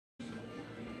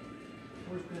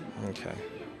Okay.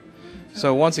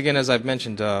 So once again, as I've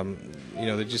mentioned,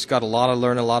 they just got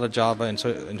learn a lot of Java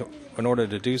in order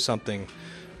to do something.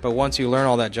 But once you learn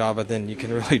all that Java, then you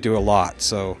can really do a lot.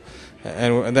 So,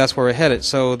 and that's where we're headed.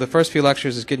 So the first few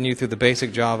lectures is getting you through the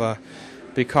basic Java,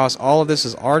 because all of this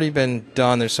has already been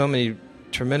done. There's so many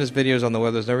tremendous videos on the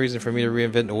web. There's no reason for me to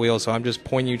reinvent the wheel. So I'm just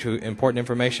pointing you to important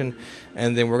information,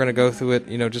 and then we're going to go through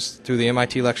it, just through the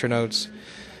MIT lecture notes.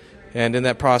 And in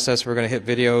that process, we're going to hit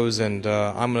videos, and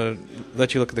I'm going to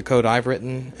let you look at the code I've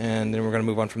written, and then we're going to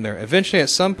move on from there. Eventually, at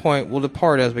some point, we'll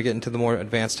depart as we get into the more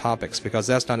advanced topics, because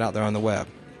that's not out there on the web.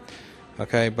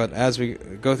 Okay, but as we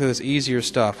go through this easier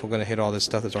stuff, we're going to hit all this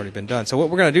stuff that's already been done. So what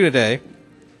we're going to do today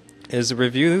is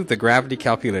review the gravity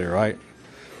calculator, right?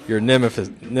 Your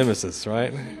nemesis,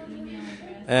 right?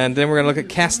 And then we're going to look at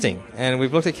casting. And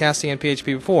we've looked at casting in PHP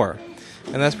before,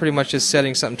 and that's pretty much just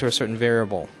setting something to a certain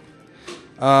variable.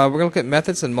 We're going to look at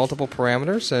methods and multiple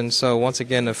parameters, and so once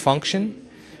again, a function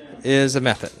is a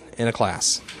method in a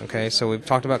class. Okay, so we've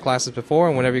talked about classes before,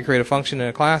 and whenever you create a function in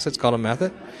a class, it's called a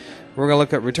method. We're going to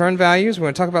look at return values. We're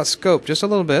going to talk about scope just a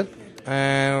little bit,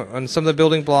 and some of the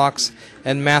building blocks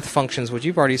and math functions, which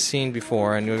you've already seen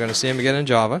before, and you're going to see them again in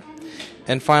Java.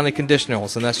 And finally,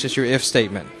 conditionals, and that's just your if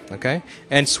statement, okay?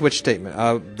 And switch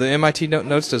statement. The MIT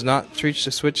notes does not treat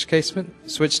the switch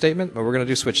statement, but we're going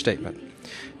to do switch statement.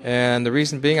 And the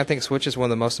reason being, I think switch is one of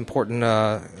the most important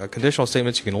conditional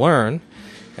statements you can learn.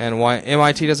 And why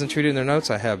MIT doesn't treat it in their notes,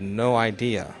 I have no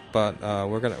idea. But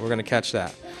we're gonna catch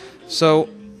that. So,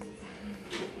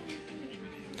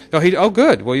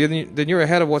 good. Well, then you're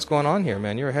ahead of what's going on here,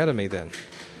 man. You're ahead of me then.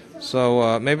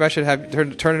 So maybe I should have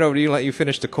turn it over to you and let you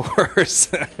finish the course.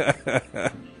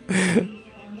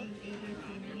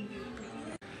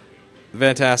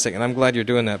 Fantastic, and I'm glad you're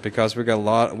doing that, because we got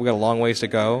a long ways to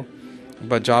go.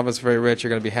 But Java's very rich. You're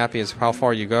going to be happy as how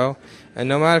far you go. And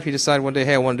no matter if you decide one day,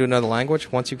 hey, I want to do another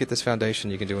language, once you get this foundation,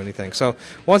 you can do anything. So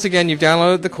once again, you've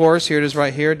downloaded the course. Here it is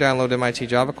right here. Download MIT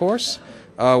Java course.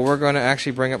 We're going to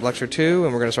actually bring up lecture 2,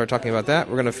 and we're going to start talking about that.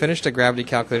 We're going to finish the gravity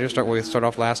calculator, start where we started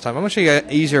off last time. I'm going to show you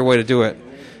an easier way to do it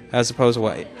as opposed to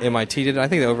what MIT did. I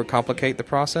think they overcomplicate the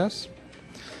process.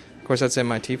 Of course, that's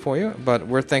MIT for you, but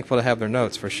we're thankful to have their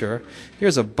notes for sure.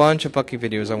 Here's a bunch of Bucky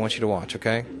videos I want you to watch,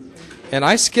 okay? And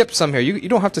I skipped some here. You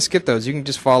don't have to skip those. You can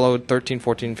just follow 13,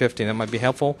 14, 15. That might be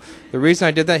helpful. The reason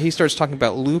I did that, he starts talking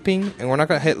about looping, and we're not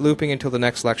going to hit looping until the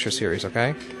next lecture series,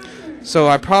 okay? So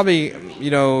I probably,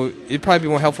 it'd probably be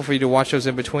more helpful for you to watch those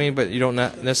in between, but you don't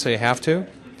necessarily have to.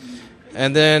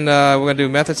 And then we're going to do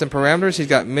methods and parameters. He's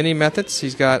got many methods.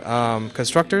 He's got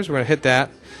constructors. We're going to hit that.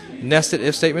 Nested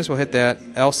if statements, we'll hit that.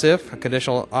 Else if,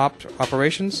 conditional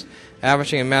operations,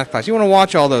 averaging, and math class. You want to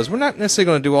watch all those. We're not necessarily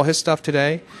going to do all his stuff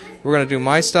today. We're going to do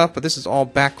my stuff, but this is all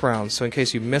background. So in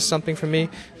case you missed something from me,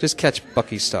 just catch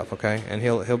Bucky's stuff, okay? And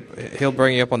he'll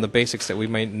bring you up on the basics that we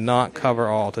may not cover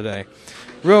all today.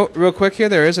 Real quick here,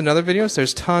 there is another video.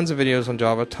 There's tons of videos on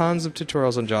Java, tons of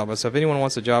tutorials on Java. So if anyone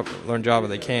wants to learn Java,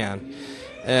 they can.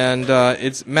 And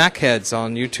it's MacHeads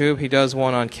on YouTube. He does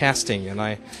one on casting,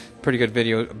 and pretty good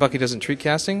video. Bucky doesn't treat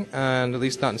casting, and at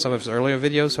least not in some of his earlier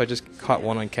videos, so I just caught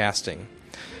one on casting.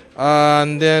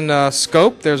 And then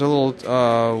scope, there's a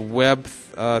little web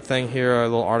thing here, a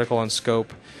little article on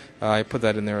scope. I put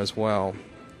that in there as well.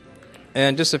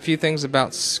 And just a few things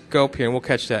about scope here, and we'll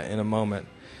catch that in a moment.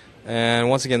 And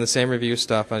once again, the same review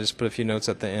stuff. I just put a few notes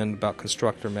at the end about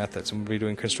constructor methods, and we'll be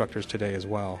doing constructors today as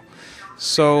well.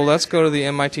 So let's go to the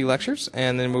MIT lectures,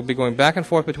 and then we'll be going back and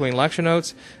forth between lecture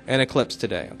notes and Eclipse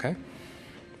today, okay?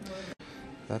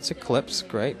 That's Eclipse,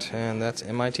 great, and that's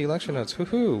MIT lecture notes.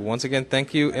 Woohoo! Once again,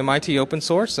 thank you, MIT Open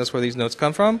Source. That's where these notes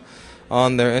come from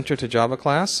on their Intro to Java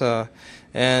class.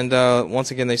 And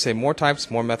once again, they say more types,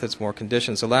 more methods, more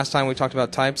conditions. So last time we talked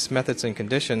about types, methods, and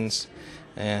conditions.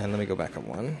 And let me go back up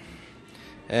one.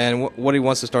 And what he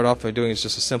wants to start off by doing is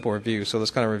just a simple review. So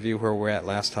let's kind of review where we're at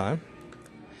last time.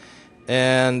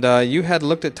 And you had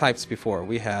looked at types before.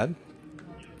 We had.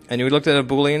 And you looked at a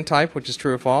Boolean type, which is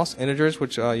true or false. Integers,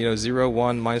 which, 0,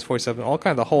 1, minus 47, all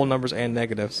kinds of whole numbers and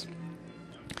negatives.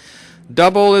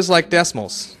 Double is like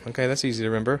decimals. Okay, that's easy to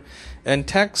remember. And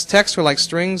text are like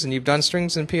strings, and you've done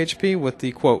strings in PHP with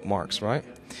the quote marks, right?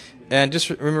 And just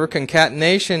remember,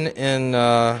 concatenation in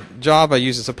Java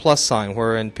uses a plus sign,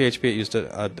 where in PHP it used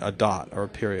a dot or a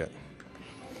period.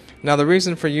 Now, the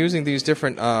reason for using these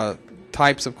different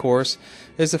types, of course,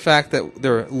 is the fact that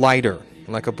they're lighter.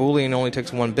 Like a Boolean only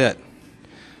takes 1 bit,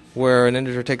 where an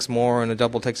integer takes more and a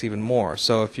double takes even more.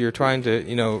 So if you're trying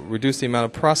to, reduce the amount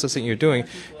of processing you're doing,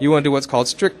 you want to do what's called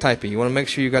strict typing. You want to make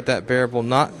sure you got that variable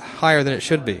not higher than it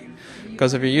should be.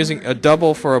 Because if you're using a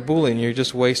double for a Boolean, you're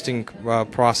just wasting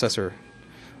processor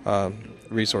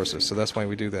resources. So that's why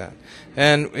we do that.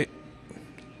 And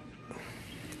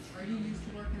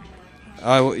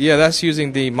yeah, that's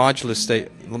using the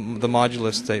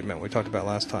modulus statement we talked about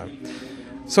last time.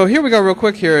 So here we go real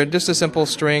quick here. Just a simple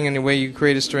string, and the way you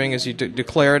create a string is you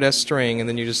declare it as string, and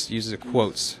then you just use the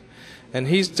quotes. And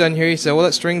he's done here, he said, well,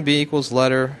 let string B equals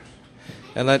letter,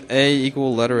 and let A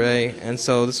equal letter A. And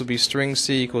so this will be string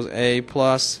C equals A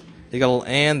plus, you got a little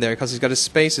and there because he's got his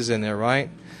spaces in there, right?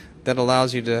 That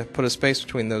allows you to put a space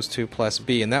between those two plus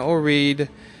B. And that will read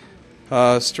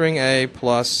string A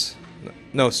plus,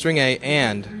 no, string A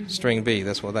and string B.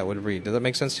 That's what that would read. Does that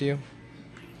make sense to you?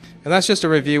 And that's just a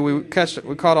review. We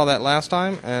caught all that last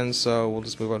time, and so we'll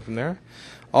just move on from there.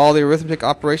 All the arithmetic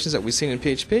operations that we've seen in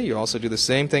PHP, you also do the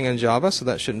same thing in Java, so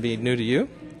that shouldn't be new to you.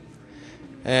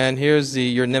 And here's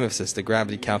your nemesis, the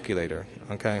gravity calculator.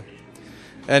 Okay.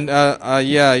 And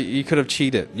yeah, you could have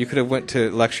cheated. You could have went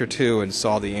to lecture 2 and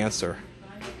saw the answer,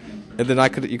 and then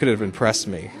you could have impressed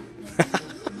me.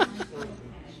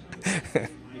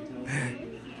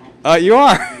 You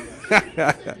are.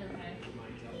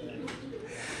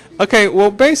 Okay, well,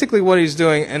 basically what he's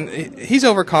doing, and he's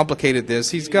overcomplicated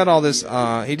this. He's got all this,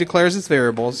 he declares its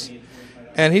variables,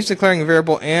 and he's declaring a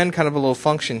variable and kind of a little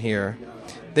function here.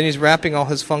 Then he's wrapping all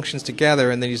his functions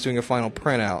together, and then he's doing a final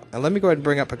printout. And let me go ahead and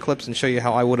bring up Eclipse and show you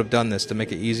how I would have done this to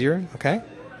make it easier, okay?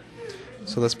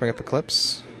 So let's bring up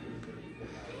Eclipse.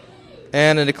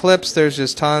 And in Eclipse, there's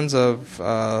just tons of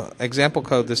example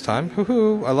code this time.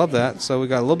 Hoo-hoo, I love that. So we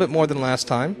got a little bit more than last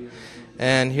time.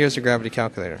 And here's your gravity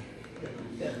calculator.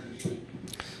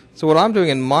 So what I'm doing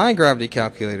in my gravity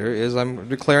calculator is I'm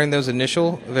declaring those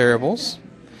initial variables,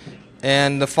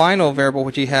 and the final variable,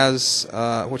 which he has,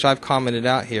 which I've commented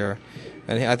out here,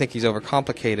 and I think he's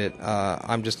overcomplicated.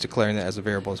 I'm just declaring that as a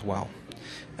variable as well,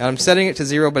 and I'm setting it to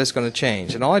 0, but it's going to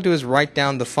change. And all I do is write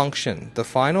down the function. The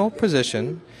final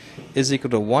position is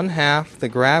equal to 1/2 the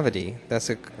gravity.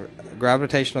 That's a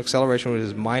gravitational acceleration, which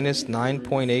is minus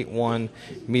 9.81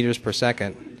 meters per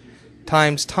second,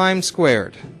 times time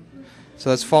squared. So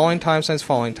that's falling times times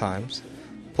falling times,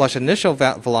 plus initial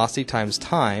velocity times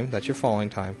time, that's your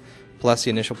falling time, plus the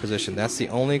initial position. That's the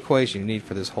only equation you need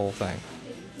for this whole thing.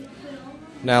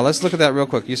 Now let's look at that real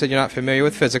quick. You said you're not familiar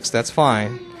with physics, that's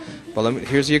fine. But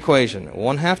here's the equation.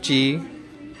 1/2 g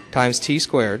times t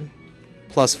squared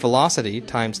plus velocity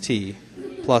times t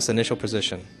plus initial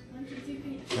position.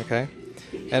 Okay?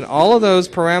 And all of those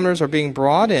parameters are being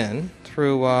brought in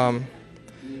through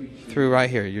right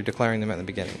here. You're declaring them at the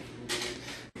beginning.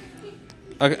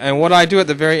 Okay, and what I do at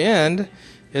the very end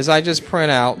is I just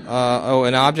print out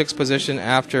an object's position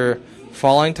after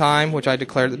falling time, which I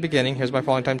declared at the beginning. Here's my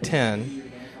falling time 10,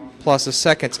 plus the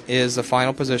seconds is the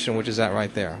final position, which is that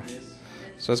right there.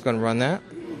 So let's go and run that.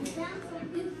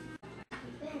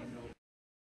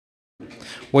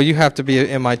 Well, you have to be an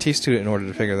MIT student in order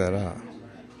to figure that out.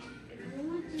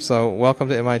 So welcome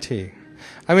to MIT.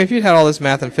 I mean, if you had all this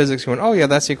math and physics, you went, oh yeah,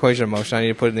 that's the equation of motion. I need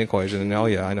to put it in the equation, and oh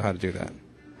yeah, I know how to do that.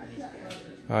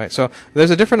 All right, so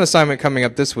there's a different assignment coming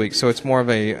up this week, so it's more of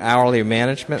a hourly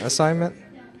management assignment.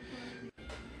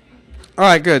 All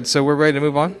right, good. So we're ready to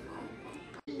move on?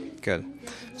 Good.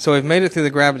 So we've made it through the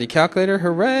gravity calculator.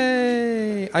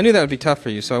 Hooray! I knew that would be tough for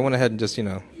you, so I went ahead and just,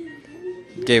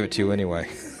 gave it to you anyway.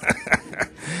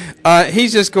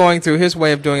 He's just going through his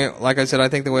way of doing it. Like I said, I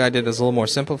think the way I did it is a little more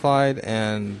simplified,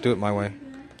 and do it my way.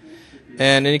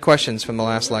 And any questions from the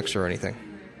last lecture or anything?